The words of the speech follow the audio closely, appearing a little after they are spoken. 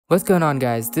What's going on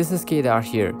guys, this is Kedar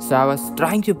here. So I was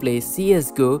trying to play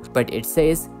CSGO but it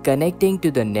says connecting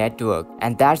to the network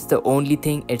and that's the only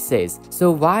thing it says.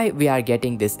 So why we are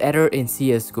getting this error in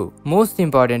CSGO? Most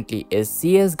importantly, is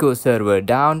CSGO server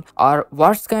down or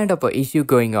what's kind of a issue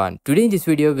going on? Today in this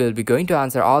video we'll be going to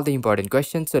answer all the important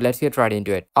questions, so let's get right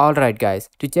into it. Alright guys,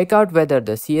 to check out whether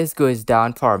the CSGO is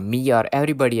down for me or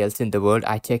everybody else in the world,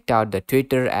 I checked out the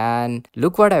Twitter and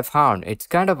look what I found. It's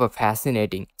kind of a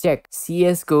fascinating. Check,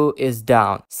 CSGO is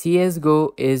down.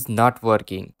 CSGO is not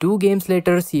working. 2 games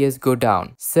later, CSGO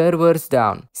down. Servers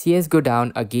down. CSGO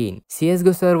down again.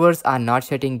 CSGO servers are not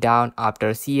shutting down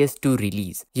after CS2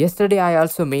 release. Yesterday, I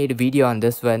also made a video on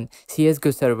this one.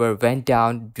 CSGO server went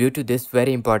down due to this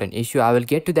very important issue. I will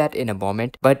get to that in a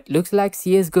moment. But looks like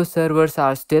CSGO servers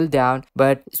are still down.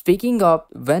 But speaking of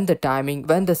when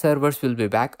the servers will be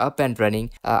back up and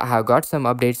running, I have got some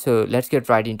updates. So let's get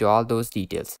right into all those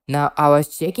details. Now, I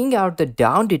was checking out the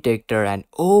down detector and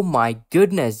oh my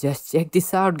goodness, just check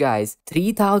this out guys,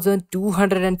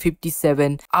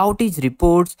 3257 outage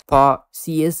reports for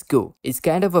CSGO. It's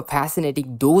kind of a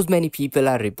fascinating, those many people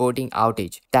are reporting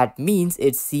outage. That means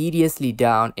it's seriously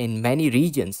down in many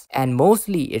regions and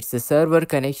mostly it's the server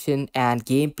connection and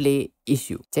gameplay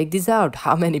issue. Check this out,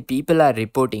 how many people are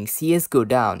reporting CSGO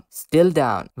down, still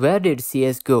down. Where did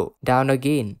CS go? Down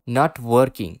again, not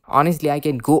working. Honestly, I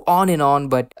can go on and on,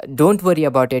 but don't worry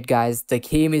about it guys. The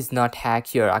game is not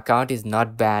hacked, your account is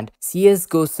not banned.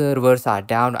 CSGO servers are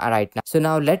down right now. So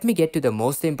now let me get to the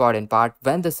most important part,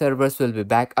 when the servers will be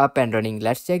back up and running.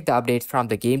 Let's check the updates from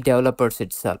the game developers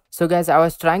itself. So guys, I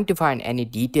was trying to find any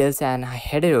details and I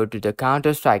headed over to the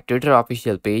Counter-Strike Twitter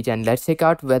official page and let's check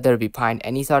out whether we find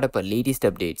any sort of a latest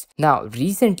updates. Now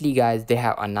recently guys, they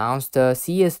have announced the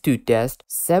CS2 test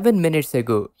 7 minutes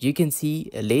ago. You can see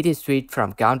a latest tweet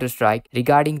from Counter-Strike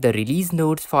regarding the release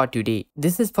notes for today.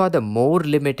 This is for the more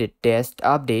limited test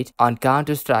update on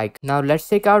Counter-Strike. Now let's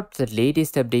check out the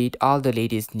latest update, all the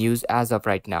latest news as of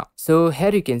right now. So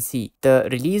here you can see the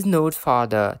release notes for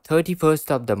the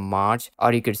 31st of the March,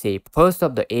 or you could say 1st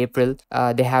of the April.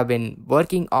 They have been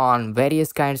working on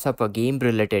various kinds of game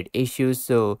related issues,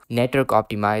 so network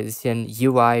optimization,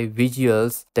 UI,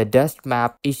 visuals, the dust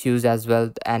map issues as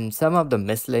well, and some of the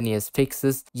miscellaneous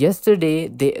fixes. Yesterday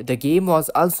the game was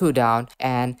also down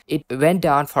and it went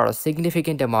down for a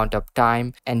significant amount of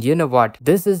time, and you know what,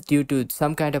 this is due to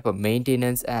some kind of a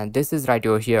maintenance, and this is right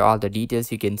over here, all the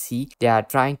details you can see. They are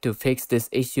trying to fix these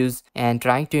issues and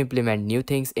trying to implement new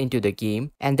things into the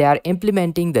game, and they are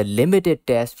implementing the limited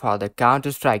test for the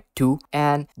Counter-Strike 2,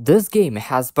 and this game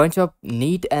has bunch of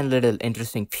neat and little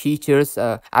interesting features.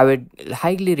 I would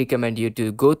highly recommend you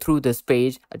to go through this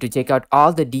page to check out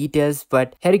all the details.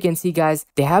 But here you can see guys,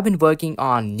 they have been working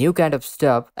on new kind of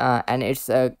stuff and it's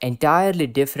a entirely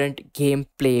different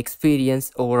gameplay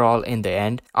experience overall in the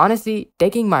end. Honestly,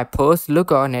 taking my first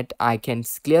look on it, I can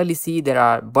clearly see there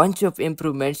are a bunch of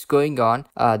improvements going on.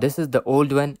 This is the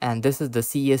old one and this is the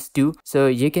CS2, so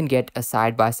you can get a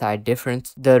side-by-side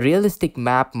difference. The realistic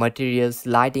map materials,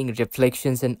 lighting,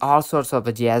 reflections, and all sorts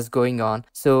of jazz going on.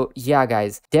 So yeah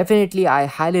guys, definitely I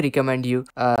highly recommend you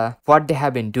what they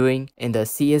have been doing in the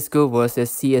CSGO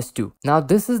versus CS2. Now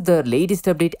this is the latest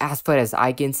update as far as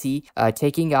I can see,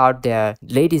 checking out their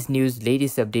latest news,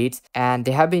 latest updates, and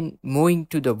they have been moving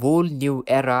to the whole new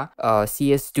era,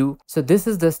 CS2. So this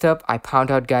is the stuff I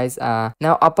found out guys.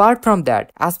 Now apart from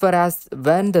that, as far as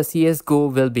when the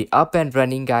CSGO will be up and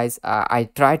running guys, I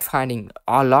tried finding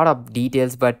a lot of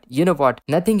details, but you know what,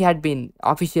 nothing had been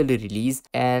officially released.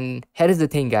 And here is the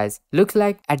thing guys, looks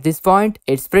like at this point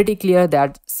it's pretty clear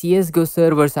that CSGO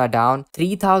servers are down.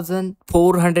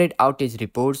 3400 outage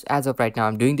reports as of right now.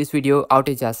 I'm doing this video,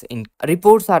 outages in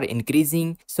reports are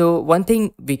increasing. So one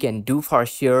thing we can do for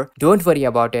sure, don't worry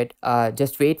about it,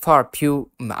 just wait for a few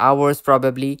hours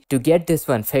probably to get this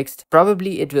one fixed.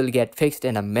 Probably it will get fixed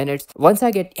in a minute. Once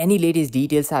I get any latest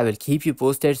details, I will keep you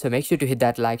posted, so make sure to hit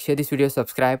that like, share this video,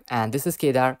 subscribe, and this is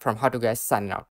Kedar from How To Guys signing out.